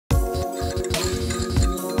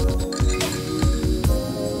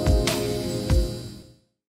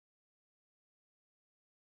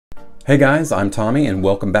Hey guys, I'm Tommy and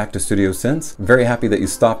welcome back to StudioScents. Very happy that you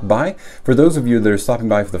stopped by. For those of you that are stopping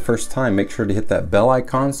by for the first time, make sure to hit that bell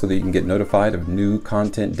icon so that you can get notified of new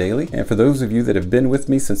content daily. And for those of you that have been with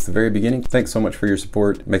me since the very beginning, thanks so much for your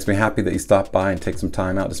support. It makes me happy that you stopped by and take some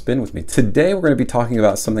time out to spend with me. Today we're going to be talking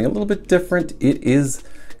about something a little bit different. It is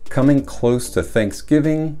coming close to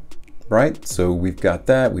Thanksgiving. Right? So we've got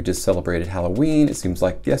that. We just celebrated Halloween. It seems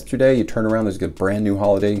like yesterday. You turn around, there's a brand new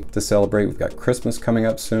holiday to celebrate. We've got Christmas coming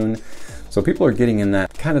up soon. So people are getting in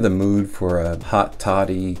that kind of the mood for a hot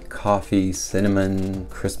toddy, coffee, cinnamon,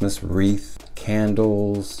 Christmas wreath,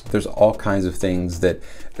 candles. There's all kinds of things that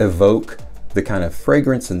evoke the kind of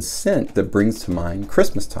fragrance and scent that brings to mind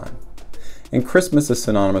Christmas time. And Christmas is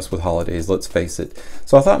synonymous with holidays, let's face it.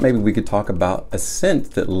 So I thought maybe we could talk about a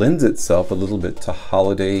scent that lends itself a little bit to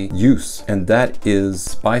holiday use, and that is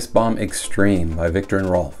Spicebomb Extreme by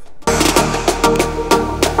Viktor&Rolf.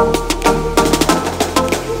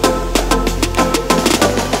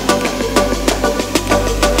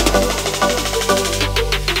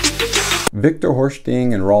 Victor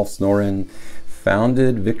Horsting and Rolf Snoren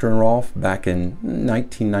founded Viktor&Rolf back in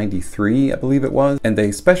 1993, I believe it was, and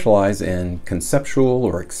they specialize in conceptual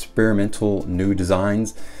or experimental new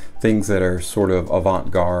designs, things that are sort of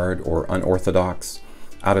avant-garde or unorthodox,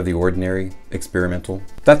 out of the ordinary, experimental.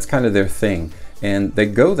 That's kind of their thing, and they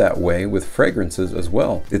go that way with fragrances as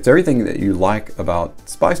well. It's everything that you like about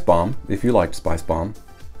Spicebomb, if you liked Spicebomb,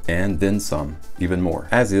 and then some, even more,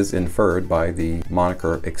 as is inferred by the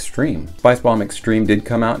moniker Extreme. Spicebomb Extreme did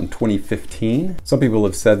come out in 2015. Some people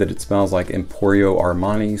have said that it smells like Emporio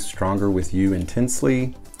Armani, Stronger With You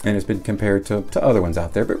Intensely, and it's been compared to other ones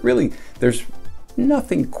out there, but really there's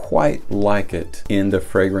nothing quite like it in the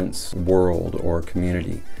fragrance world or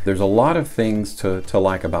community. There's a lot of things to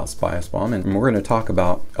like about Spicebomb, and we're going to talk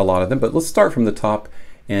about a lot of them, but let's start from the top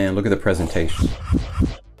and look at the presentation.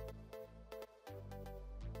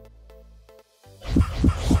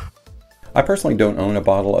 I personally don't own a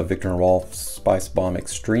bottle of Viktor&Rolf Spicebomb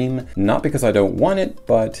Extreme, not because I don't want it,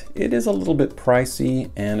 but it is a little bit pricey,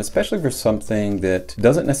 and especially for something that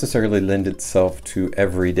doesn't necessarily lend itself to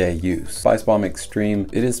everyday use. Spicebomb Extreme,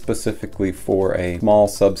 it is specifically for a small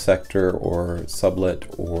subsector or sublet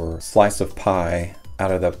or slice of pie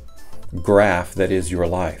out of the graph that is your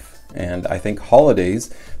life. And I think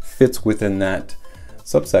holidays fits within that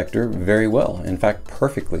subsector very well, in fact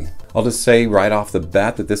perfectly. I'll just say right off the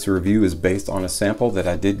bat that this review is based on a sample that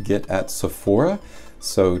I did get at Sephora.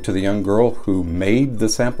 So to the young girl who made the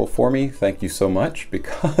sample for me, thank you so much,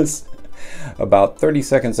 because about 30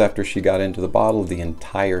 seconds after she got into the bottle, the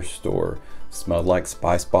entire store smelled like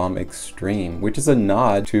Spicebomb Extreme, which is a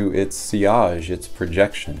nod to its sillage, its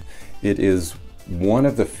projection. It is one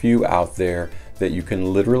of the few out there that you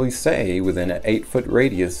can literally say within an 8-foot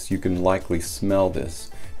radius you can likely smell this.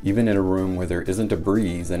 Even in a room where there isn't a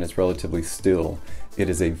breeze and it's relatively still, it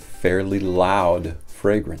is a fairly loud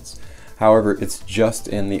fragrance. However, it's just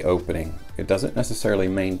in the opening. It doesn't necessarily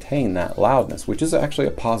maintain that loudness, which is actually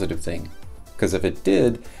a positive thing, because if it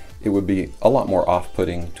did, it would be a lot more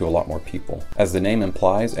off-putting to a lot more people. As the name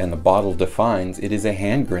implies and the bottle defines, it is a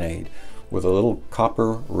hand grenade with a little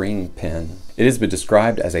copper ring pin. It has been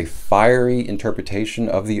described as a fiery interpretation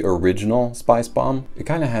of the original Spicebomb. It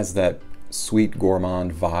kind of has that sweet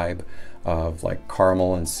gourmand vibe of like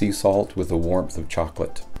caramel and sea salt with the warmth of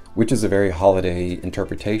chocolate, which is a very holiday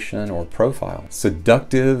interpretation or profile.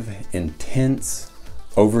 Seductive, intense,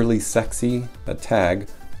 overly sexy, a tag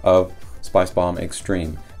of Spicebomb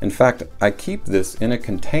Extreme. In fact, I keep this in a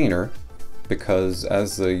container because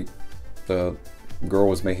as the girl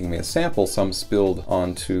was making me a sample, some spilled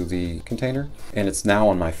onto the container, and it's now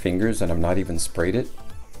on my fingers and I've not even sprayed it,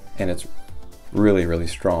 and it's really, really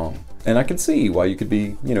strong. And I can see why you could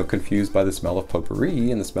be, confused by the smell of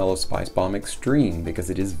potpourri and the smell of Spicebomb Extreme, because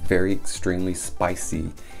it is very extremely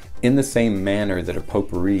spicy in the same manner that a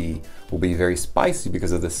potpourri will be very spicy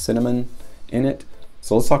because of the cinnamon in it.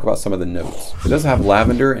 So let's talk about some of the notes. It does have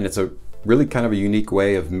lavender, and it's a really kind of a unique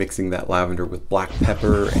way of mixing that lavender with black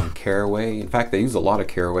pepper and caraway. In fact, they use a lot of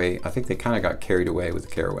caraway. I think they kind of got carried away with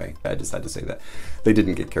the caraway. I just had to say that. They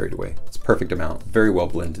didn't get carried away. It's a perfect amount, very well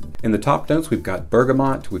blended. In the top notes, we've got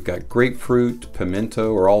bergamot, we've got grapefruit,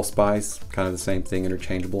 pimento or allspice, kind of the same thing,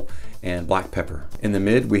 interchangeable, and black pepper. In the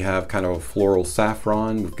mid, we have kind of a floral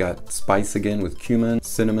saffron. We've got spice again with cumin,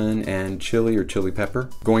 cinnamon, and chili or chili pepper.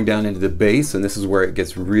 Going down into the base, and this is where it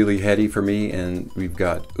gets really heady for me, and we've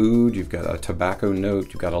got oud, you've got a tobacco note,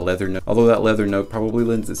 you've got a leather note, although that leather note probably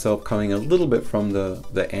lends itself coming a little bit from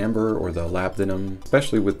the amber or the labdanum,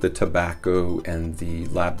 especially with the tobacco and the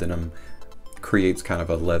labdanum creates kind of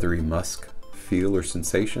a leathery musk feel or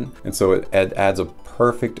sensation. And so it adds a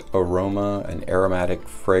perfect aroma and aromatic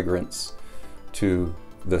fragrance to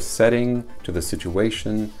the setting, to the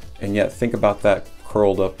situation. And yet think about that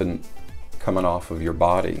curled up and coming off of your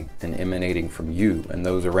body and emanating from you and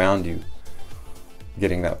those around you,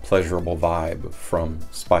 getting that pleasurable vibe from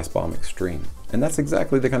Spicebomb Extreme. And that's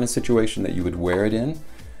exactly the kind of situation that you would wear it in,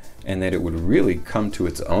 and that it would really come to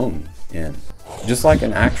its own in. Just like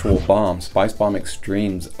an actual bomb, Spicebomb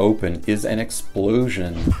Extreme's open is an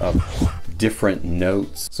explosion of different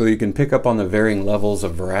notes. So you can pick up on the varying levels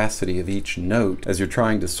of veracity of each note as you're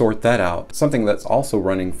trying to sort that out. Something that's also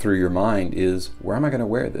running through your mind is, where am I going to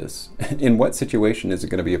wear this? In what situation is it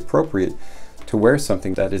going to be appropriate to wear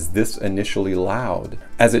something that is this initially loud?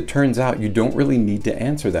 As it turns out, you don't really need to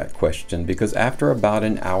answer that question, because after about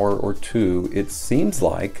an hour or two, it seems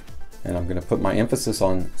like, and I'm going to put my emphasis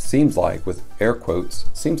on seems like with air quotes,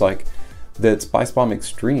 seems like that Spicebomb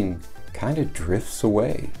Extreme kind of drifts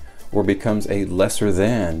away, or becomes a lesser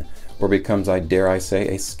than, or becomes, I dare I say,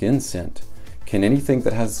 a skin scent. Can anything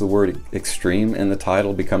that has the word extreme in the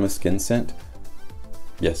title become a skin scent?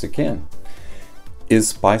 Yes, it can.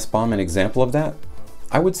 Is Spicebomb an example of that?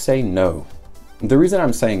 I would say no. The reason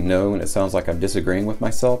I'm saying no, and it sounds like I'm disagreeing with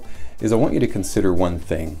myself, is I want you to consider one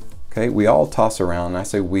thing. Okay, we all toss around, and I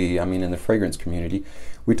say we, I mean in the fragrance community,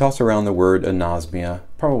 we toss around the word anosmia,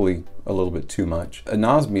 probably a little bit too much.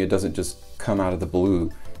 Anosmia doesn't just come out of the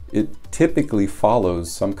blue. It typically follows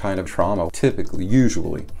some kind of trauma, typically,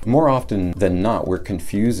 usually. More often than not, we're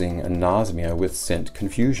confusing anosmia with scent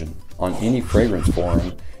confusion. On any fragrance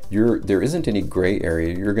forum, there isn't any gray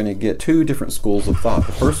area. You're going to get two different schools of thought.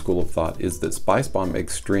 The first school of thought is that Spicebomb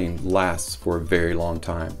Extreme lasts for a very long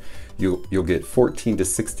time. You'll get 14 to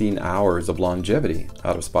 16 hours of longevity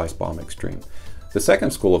out of Spicebomb Extreme. The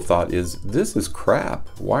second school of thought is, this is crap.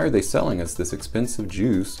 Why are they selling us this expensive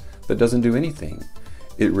juice that doesn't do anything?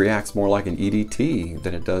 It reacts more like an EDT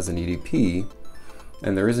than it does an EDP,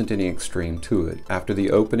 and there isn't any extreme to it. After the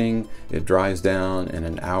opening, it dries down, and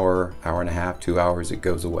an hour, hour and a half, 2 hours, it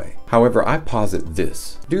goes away. However, I posit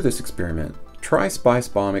this. Do this experiment. Try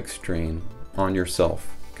Spicebomb Extreme on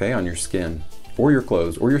yourself, okay, on your skin, or your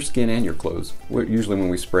clothes, or your skin and your clothes. Usually when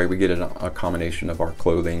we spray, we get a combination of our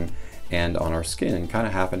clothing and on our skin, kind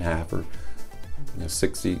of half and half, or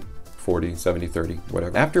 60, 40, 70, 30,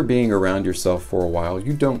 whatever. After being around yourself for a while,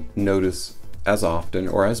 you don't notice as often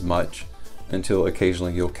or as much until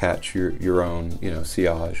occasionally you'll catch your own,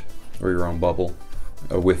 sillage or your own bubble,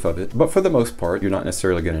 a whiff of it. But for the most part, you're not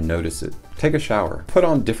necessarily going to notice it. Take a shower, put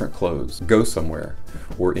on different clothes, go somewhere,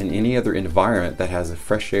 or in any other environment that has a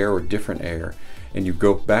fresh air or different air, and you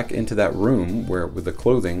go back into that room where with the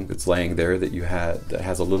clothing that's laying there that you had that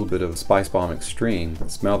has a little bit of Spicebomb Extreme,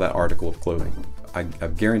 smell that article of clothing. I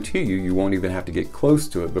guarantee you won't even have to get close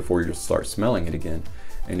to it before you start smelling it again.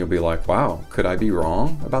 And you'll be like, wow, could I be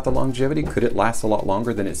wrong about the longevity? Could it last a lot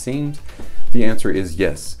longer than it seems? The answer is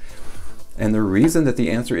yes. And the reason that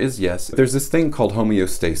the answer is yes, there's this thing called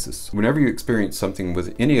homeostasis. Whenever you experience something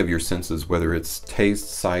with any of your senses, whether it's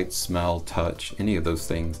taste, sight, smell, touch, any of those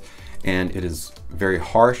things, and it is very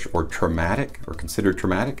harsh or traumatic or considered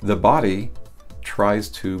traumatic, the body tries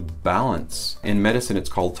to balance. In medicine, it's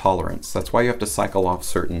called tolerance. That's why you have to cycle off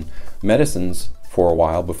certain medicines for a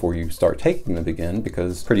while before you start taking them again,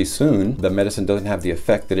 because pretty soon the medicine doesn't have the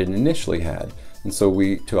effect that it initially had. And so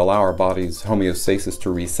to allow our body's homeostasis to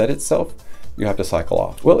reset itself, you have to cycle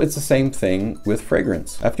off. Well, it's the same thing with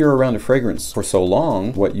fragrance. After you're around a fragrance for so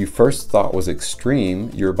long, what you first thought was extreme,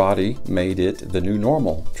 your body made it the new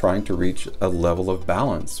normal, trying to reach a level of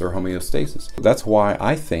balance or homeostasis. That's why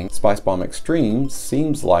I think Spicebomb Extreme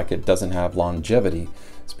seems like it doesn't have longevity.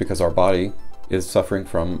 It's because our body is suffering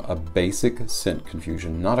from a basic scent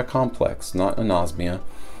confusion, not a complex, not anosmia,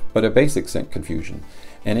 but a basic scent confusion.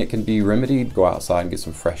 And it can be remedied. Go outside and get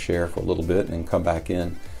some fresh air for a little bit and come back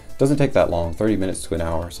in. Doesn't take that long, 30 minutes to an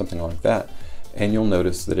hour, something like that. And you'll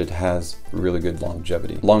notice that it has really good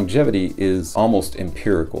longevity. Longevity is almost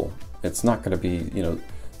empirical. It's not going to be,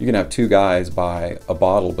 you can have two guys buy a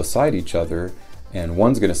bottle beside each other, and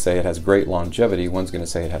one's going to say it has great longevity, one's going to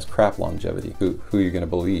say it has crap longevity. Who are you going to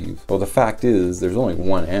believe? Well, the fact is, there's only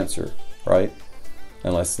one answer, right?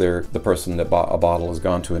 Unless the person that bought a bottle has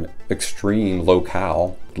gone to an extreme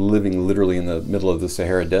locale, living literally in the middle of the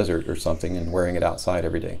Sahara Desert or something and wearing it outside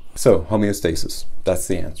every day. So homeostasis, that's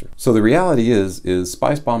the answer. So the reality is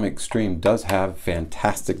Spicebomb Extreme does have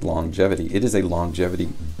fantastic longevity. It is a longevity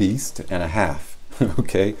beast and a half,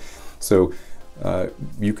 okay? So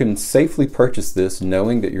you can safely purchase this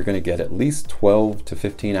knowing that you're going to get at least 12 to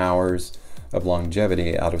 15 hours of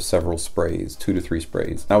longevity out of several sprays, 2 to 3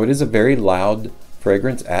 sprays. Now it is a very loud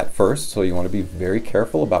fragrance at first, so you want to be very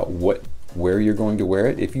careful about where you're going to wear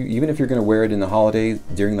it. Even if you're going to wear it in the holidays,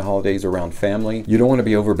 during the holidays around family, you don't want to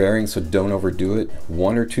be overbearing, so don't overdo it.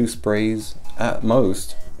 1 or 2 sprays at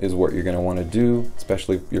most is what you're going to want to do,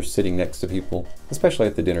 especially if you're sitting next to people, especially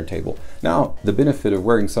at the dinner table. Now, the benefit of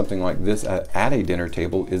wearing something like this at a dinner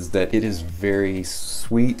table is that it is very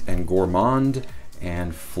sweet and gourmand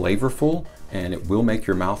and flavorful, and it will make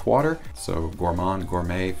your mouth water. So gourmand,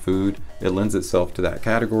 gourmet food, it lends itself to that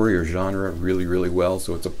category or genre really, really well.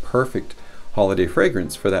 So it's a perfect holiday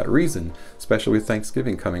fragrance for that reason, especially with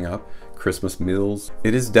Thanksgiving coming up, Christmas meals.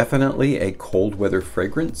 It is definitely a cold weather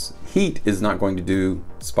fragrance. Heat is not going to do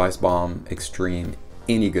Spicebomb Extreme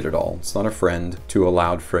any good at all. It's not a friend to a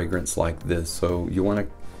loud fragrance like this. So you want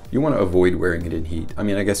to avoid wearing it in heat. I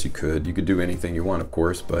mean, I guess you could do anything you want, of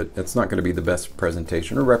course, but it's not going to be the best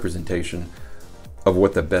presentation or representation of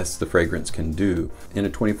what the fragrance can do. In a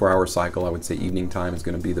 24-hour cycle, I would say evening time is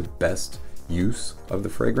going to be the best use of the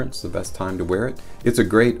fragrance, the best time to wear it. It's a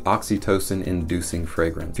great oxytocin inducing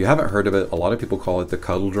fragrance. If you haven't heard of it, a lot of people call it the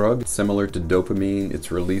cuddle drug. It's similar to dopamine.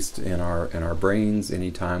 It's released in our brains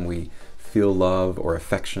anytime we feel love or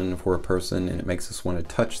affection for a person, and it makes us want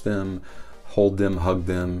to touch them, hold them, hug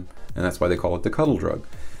them, and that's why they call it the cuddle drug.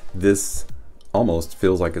 This almost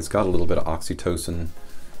feels like it's got a little bit of oxytocin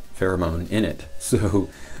pheromone in it, so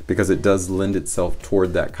because it does lend itself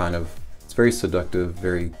toward that kind of, it's very seductive,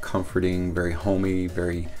 very comforting, very homey,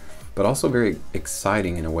 but also very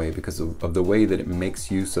exciting in a way because of the way that it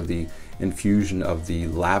makes use of the infusion of the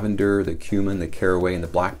lavender, the cumin, the caraway, and the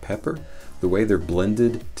black pepper. The way they're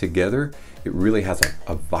blended together, it really has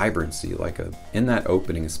a vibrancy, in that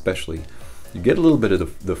opening especially. You get a little bit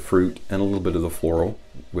of the fruit and a little bit of the floral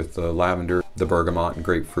with the lavender, the bergamot, and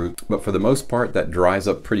grapefruit. But for the most part, that dries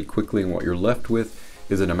up pretty quickly, and what you're left with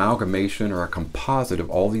is an amalgamation or a composite of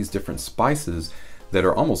all these different spices that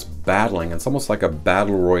are almost battling. It's almost like a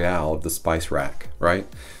battle royale of the spice rack, right?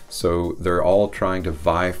 So they're all trying to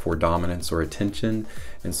vie for dominance or attention.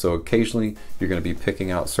 And so occasionally you're going to be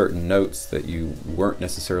picking out certain notes that you weren't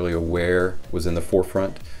necessarily aware was in the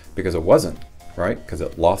forefront because it wasn't, right? Because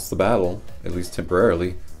it lost the battle, at least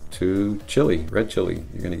temporarily, to chili, red chili.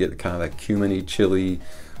 You're going to get kind of that cuminy chili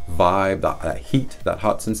vibe, that heat, that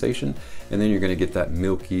hot sensation. And then you're going to get that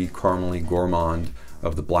milky, caramely gourmand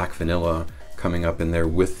of the black vanilla coming up in there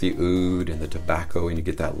with the oud and the tobacco, and you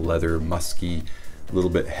get that leather, musky, a little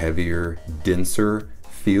bit heavier, denser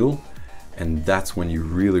feel. And that's when you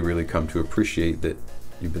really, really come to appreciate that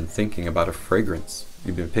you've been thinking about a fragrance.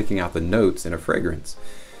 You've been picking out the notes in a fragrance.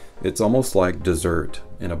 It's almost like dessert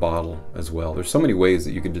in a bottle as well. There's so many ways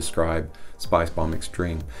that you could describe Spicebomb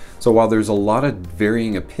Extreme. So while there's a lot of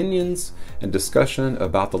varying opinions and discussion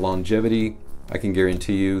about the longevity, I can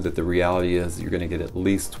guarantee you that the reality is that you're going to get at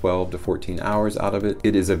least 12 to 14 hours out of it.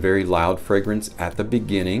 It is a very loud fragrance at the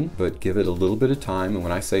beginning, but give it a little bit of time. And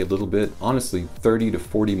when I say a little bit, honestly, 30 to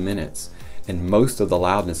 40 minutes. And most of the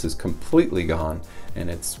loudness is completely gone, and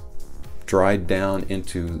it's dried down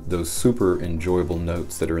into those super enjoyable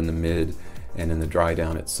notes that are in the mid and in the dry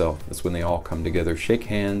down itself. That's when they all come together, shake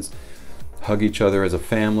hands, hug each other as a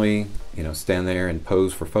family, stand there and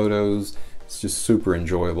pose for photos. It's just super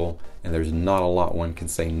enjoyable, and there's not a lot one can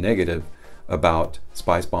say negative about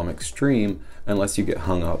Spicebomb Extreme unless you get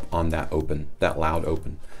hung up on that loud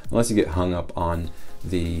open. Unless you get hung up on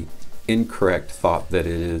the incorrect thought that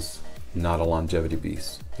it is not a longevity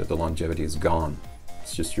beast, that the longevity is gone.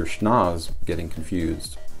 It's just your schnoz getting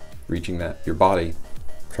confused, reaching your body,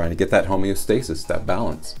 trying to get that homeostasis, that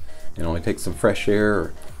balance. It only takes some fresh air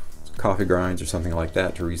or some coffee grinds or something like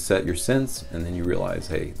that to reset your sense, and then you realize,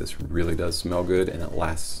 hey, this really does smell good and it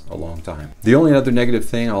lasts a long time. The only other negative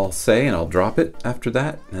thing I'll say, and I'll drop it after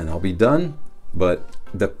that, and I'll be done, but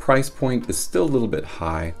the price point is still a little bit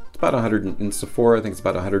high. It's about 100 in Sephora, I think it's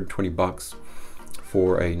about 120 bucks.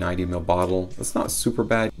 For a 90 ml bottle. It's not super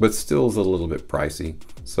bad, but still is a little bit pricey.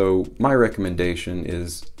 So my recommendation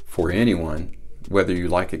is for anyone, whether you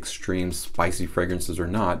like extreme spicy fragrances or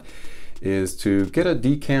not, is to get a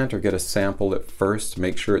decant or get a sample at first.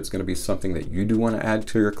 Make sure it's going to be something that you do want to add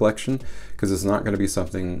to your collection, because it's not going to be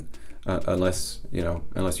something unless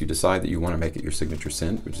you decide that you want to make it your signature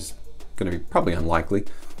scent, which is going to be probably unlikely.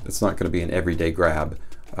 It's not going to be an everyday grab.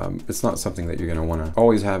 It's not something that you're going to want to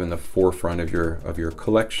always have in the forefront of your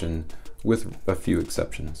collection, with a few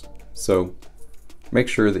exceptions. So make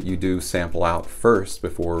sure that you do sample out first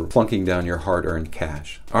before plunking down your hard-earned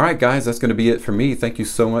cash. All right, guys, that's going to be it for me. Thank you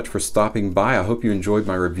so much for stopping by. I hope you enjoyed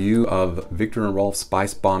my review of Viktor&Rolf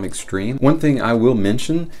Spicebomb Extreme. One thing I will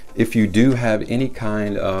mention, if you do have any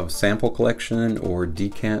kind of sample collection or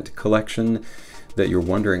decant collection that you're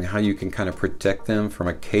wondering how you can kind of protect them from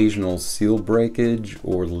occasional seal breakage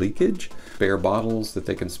or leakage, spare bottles that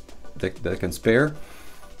they can spare.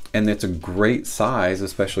 And it's a great size,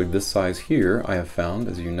 especially this size here. I have found,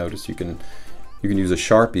 as you notice, you can use a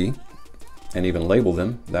Sharpie and even label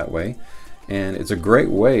them that way. And it's a great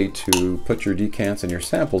way to put your decants and your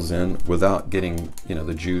samples in without getting, you know,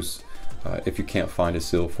 the juice if you can't find a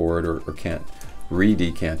seal for it or can't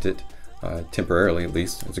re-decant it temporarily at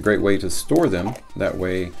least. It's a great way to store them. That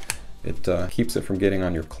way it keeps it from getting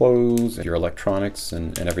on your clothes, your electronics,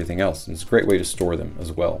 and everything else. And it's a great way to store them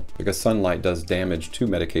as well, because sunlight does damage to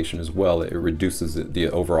medication as well. It reduces the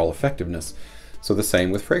overall effectiveness. So the same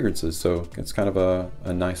with fragrances. So it's kind of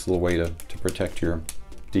a nice little way to protect your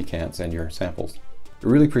decants and your samples. I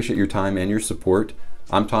really appreciate your time and your support.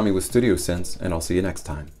 I'm Tommy with StudioScents, and I'll see you next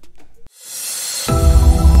time.